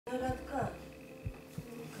Oh!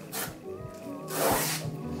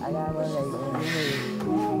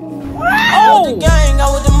 The gang, I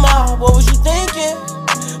was the mob. What was you thinking?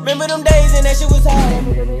 Remember them days and that shit was hard.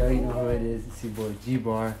 You already know who it is. It's your boy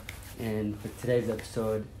Gebar, and for today's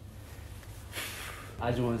episode,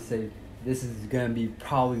 I just want to say this is gonna be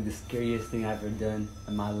probably the scariest thing I've ever done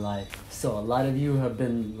in my life. So a lot of you have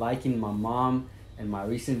been liking my mom and my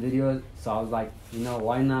recent videos, so I was like, you know,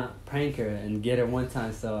 why not prank her and get her one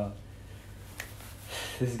time? So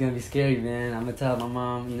this is gonna be scary, man. I'm gonna tell my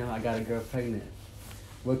mom, you know, I got a girl pregnant.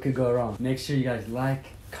 What could go wrong? Make sure you guys like,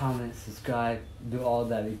 comment, subscribe, do all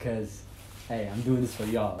that, because hey, I'm doing this for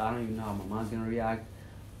y'all. I don't even know how my mom's gonna react.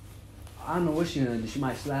 I don't know what she's gonna do. She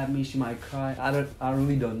might slap me, she might cry. I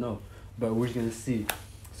really don't know, but we're just gonna see.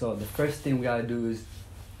 So the first thing we gotta do is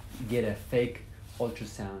get a fake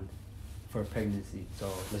ultrasound for pregnancy. So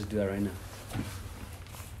let's do that right now.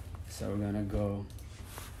 So we're gonna go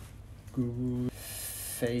Google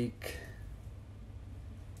fake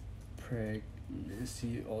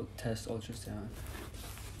pregnancy test ultrasound,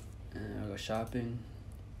 and I'll go shopping.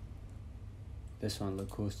 This one look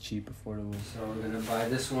cool, it's cheap, affordable. So we're gonna buy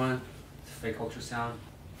this one. It's a fake ultrasound.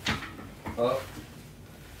 Oh.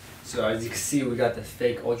 So as you can see, we got the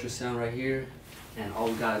fake ultrasound right here, and all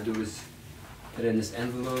we gotta do is put it in this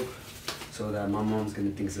envelope so that my mom's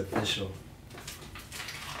gonna think it's official.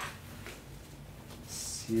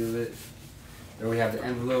 Seal it. There we have the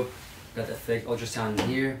envelope. Got the fake ultrasound in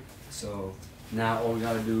here. So now all we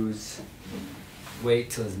gotta do is wait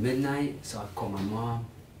till it's midnight so I can call my mom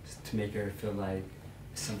just to make her feel like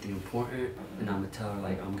it's something important, and I'm gonna tell her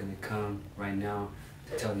like I'm gonna come right now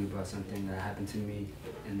to tell you about something that happened to me.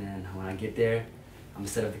 And then when I get there, I'm gonna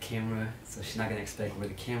set up the camera so she's not gonna expect where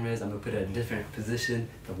the camera is. I'm gonna put it in a different position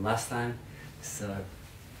from last time. So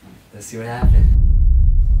let's see what happened.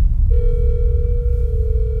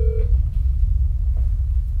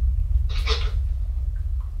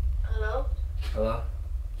 Hello? Hello?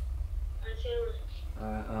 I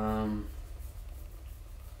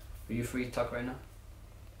Are you free to talk right now?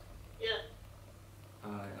 Yeah.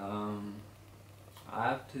 I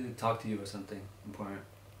have to talk to you about something important.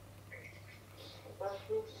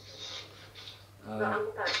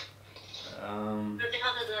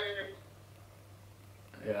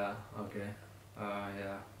 Yeah, okay.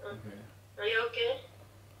 Yeah, okay. Are you okay?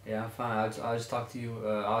 Yeah, I'm fine. I'll just talk to you.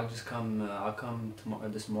 I'll just come. I'll come tomorrow.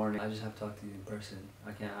 This morning. I just have to talk to you in person.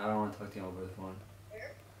 I don't want to talk to you over the phone.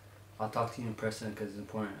 I'll talk to you in person because it's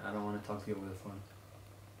important. I don't want to talk to you over the phone.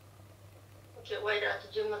 Okay, why not?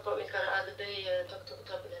 Did you want me to add the day talk to the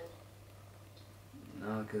top then?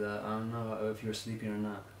 No, because I don't know if you're sleeping or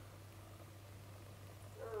not.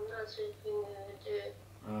 No, I'm not sleeping.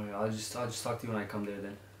 Alright, I'll just talk to you when I come there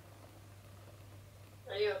then.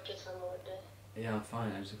 Are you okay somewhere there? Yeah, I'm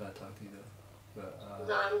fine. I just gotta talk to you though. But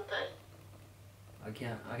I'm tired. I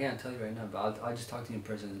can't tell you right now. But I'll just talk to you in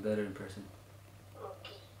person. It's better in person.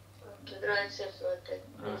 Okay. Okay, drive safe right there,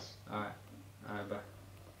 please. Alright. Alright, bye.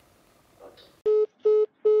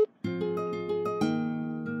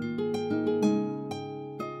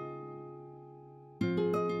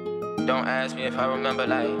 Don't ask me if I remember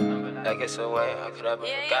like it's a way I could ever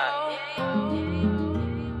forgot.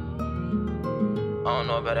 I don't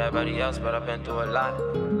know about everybody else, but I've been through a lot.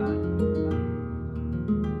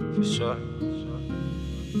 For sure.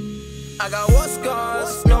 I got war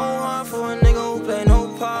scars, no heart for a nigga who play no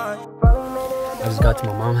part. I just got to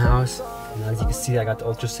my mom's house, and as you can see, I got the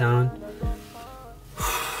ultrasound.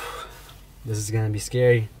 This is gonna be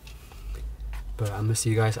scary, but I'm gonna see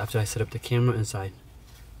you guys after I set up the camera inside.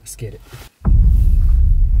 Let's get it.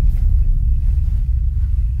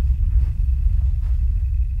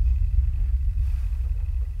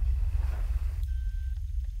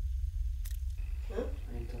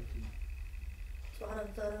 I ain't talking to you.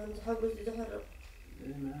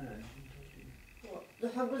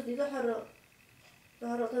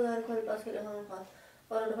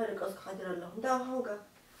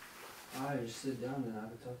 Alright, just sit down and I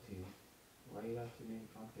can talk to you. Why you have to be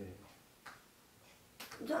confident?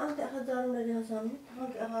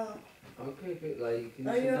 Okay, like, can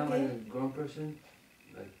you sit down like a grown person?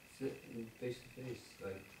 Like, sit face to face,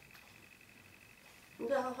 like. Why?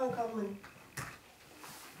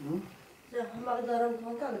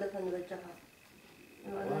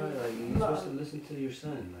 Like, you're supposed to listen to your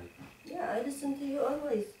son, like. Yeah, I listen to you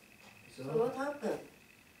always. So what happened?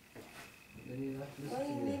 Then you have to listen Why to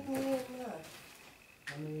you me. make me mad?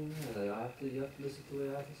 I mean, yeah, like, you have to listen to what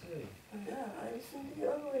I have to say. Yeah, I listen to you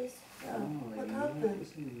always. Yeah. No, like, What you have to happened?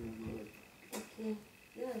 listen to me, like. Okay.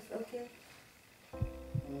 Yes, okay.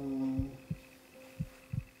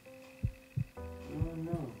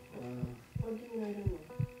 No.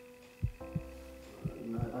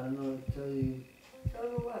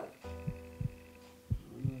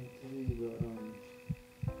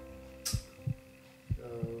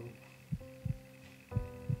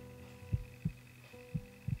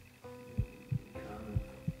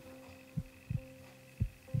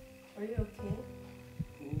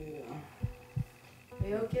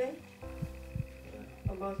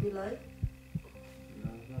 puppy life? No,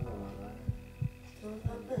 it's not all that. So what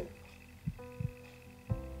happened?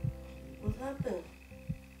 What happened?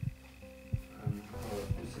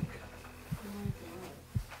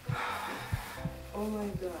 Oh my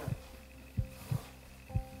god.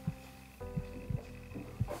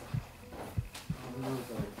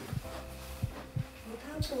 What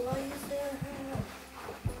happened? Why are you saying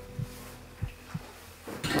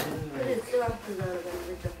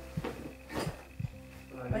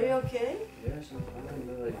Are you okay? Yes, I'm fine,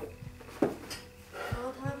 but like,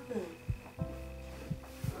 What happened?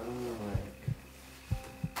 I don't know, like,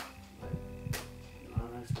 I'm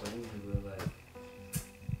not explaining to you, but like,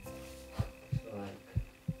 so like,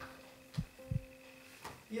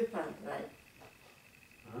 You can't, right?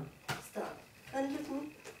 huh? Stop. Can you look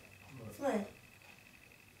me? Smile.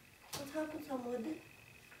 What happened, somebody?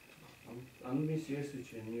 I'm being serious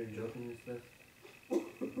with you and you're joking and stuff.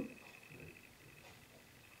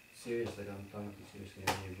 Serious, like I'm talking to you seriously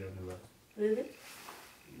and you're joking about it. Really?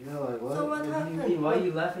 Yeah, like what? So what do you happened? mean? Why are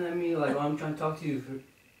you laughing at me? Like, I'm trying to talk to you for...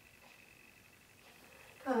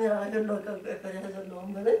 Camera, I don't know if I have a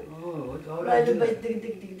long minute. Oh, what? How Right, did I but do that?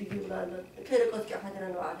 dig. كيف قصدك حدا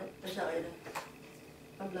أنا وعده بس أغيره.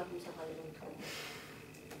 أم لا مش هخلي لهم كم.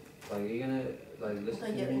 Like, you're gonna, like, listen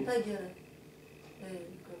to me? أنت جرى.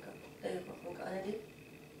 إيه كنك أنا دي.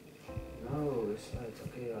 No, it's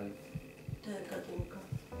okay, like, كنك.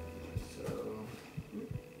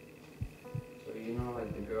 so you know,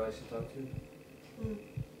 like, the girl I used to talk to? I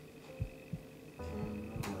don't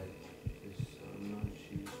know, like, just, I don't know,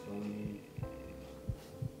 she just told me,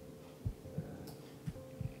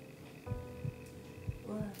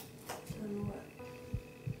 What? Tell me what?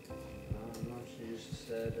 I don't know, she just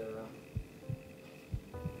said,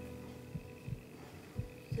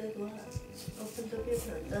 Said what? Open the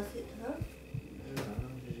paper. That's it, huh? yeah, I don't know,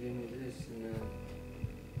 she just gave me this, and then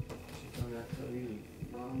she told me I tell you.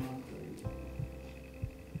 No, I'm not telling you.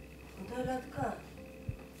 Tell that car.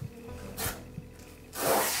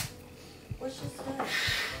 What she said?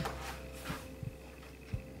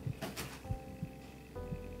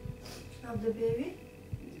 Have the baby?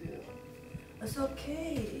 Yeah. It's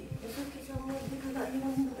okay. It's okay, someone because I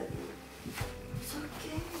remember. It's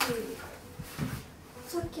okay.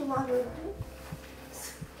 It's okay, Mother.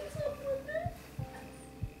 It's okay, someone.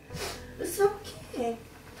 It's okay.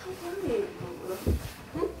 Don't worry.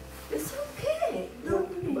 It's okay. Don't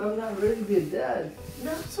worry. But I'm not ready to be a dad.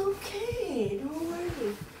 That's okay. Don't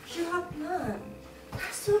worry. She have plan.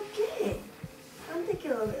 That's okay. I'll take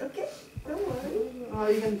care of it, okay? Don't worry. How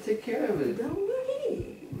are you gonna take care of it? Don't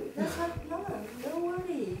worry. That's her plan. Don't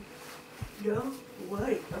worry. Don't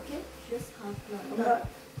worry, okay? Just have plan.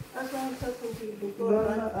 That's why I'm talking to you before.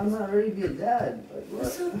 I'm not ready to be a dad. Like, what?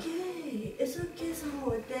 It's okay. It's okay,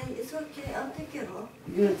 someone. It's okay. I'll take care of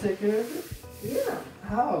it. You gonna take care of it? Yeah.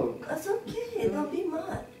 How? It's okay. Don't be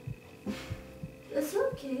mad. It's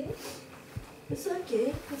okay. It's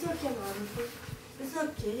okay. It's okay, Mom. It's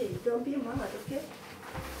okay. Don't be mad, okay?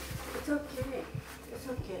 It's okay. It's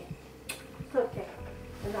okay. It's okay.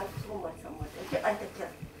 And that's so much, okay? I take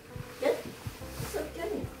care. Okay? It's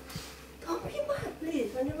okay. Don't be mad,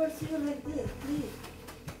 please. I never see you like this, please.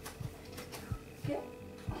 Okay?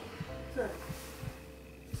 So,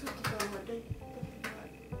 it's okay, Mama. Don't be mad.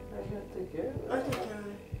 I gotta take care of it. I'll take care of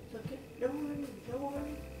it. It's okay? Don't worry. Don't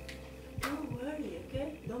worry. Don't worry, okay?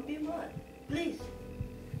 Don't be mad. Please.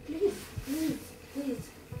 Please. Please. Please.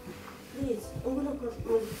 Please. I'm gonna go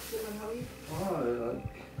to how are you? Why?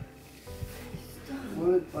 Like, Stop.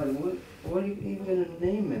 what are you even gonna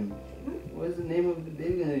name him? What is the name of the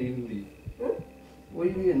baby gonna even be? What are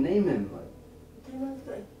you gonna name him? Like, 3 months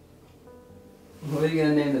ago. what are you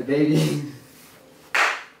gonna name the baby?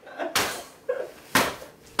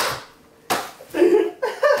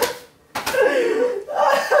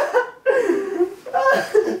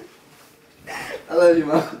 I love you,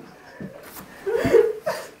 Mom.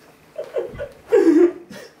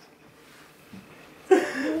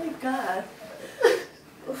 Oh my God.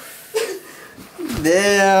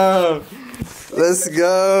 Damn! Let's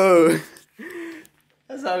go!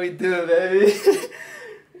 That's how we do it, baby.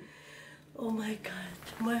 Oh my God.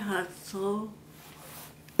 My heart's so...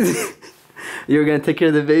 You're gonna take care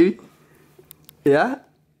of the baby? Yeah?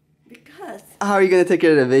 Because How are you gonna take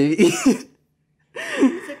care of the baby?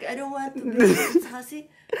 it's like I don't want to be sassy.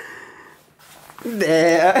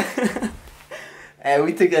 Damn! Hey,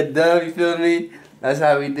 we took a dub, you feel me? That's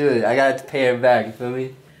how we do it. I gotta pay her back, you feel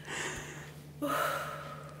me?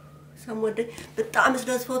 Someone but I'm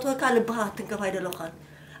just photo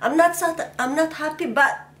I'm not sad, I'm not happy,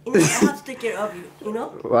 but you know, I have to take care of you, you know?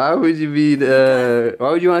 Why would you be why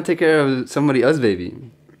would you want to take care of somebody else's baby?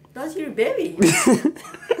 That's your baby.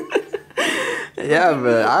 Yeah,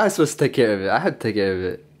 but I was supposed to take care of it. I have to take care of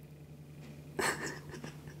it.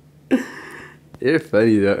 You're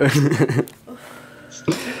funny though.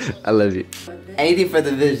 I love you. Anything for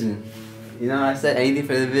the vision. You know what I said? Anything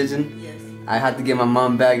for the vision? Yes. I have to get my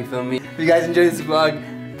mom back, you feel me? If you guys enjoyed this vlog,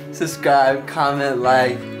 subscribe, comment,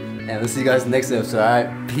 like, and we'll see you guys next episode,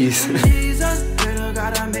 alright? Peace.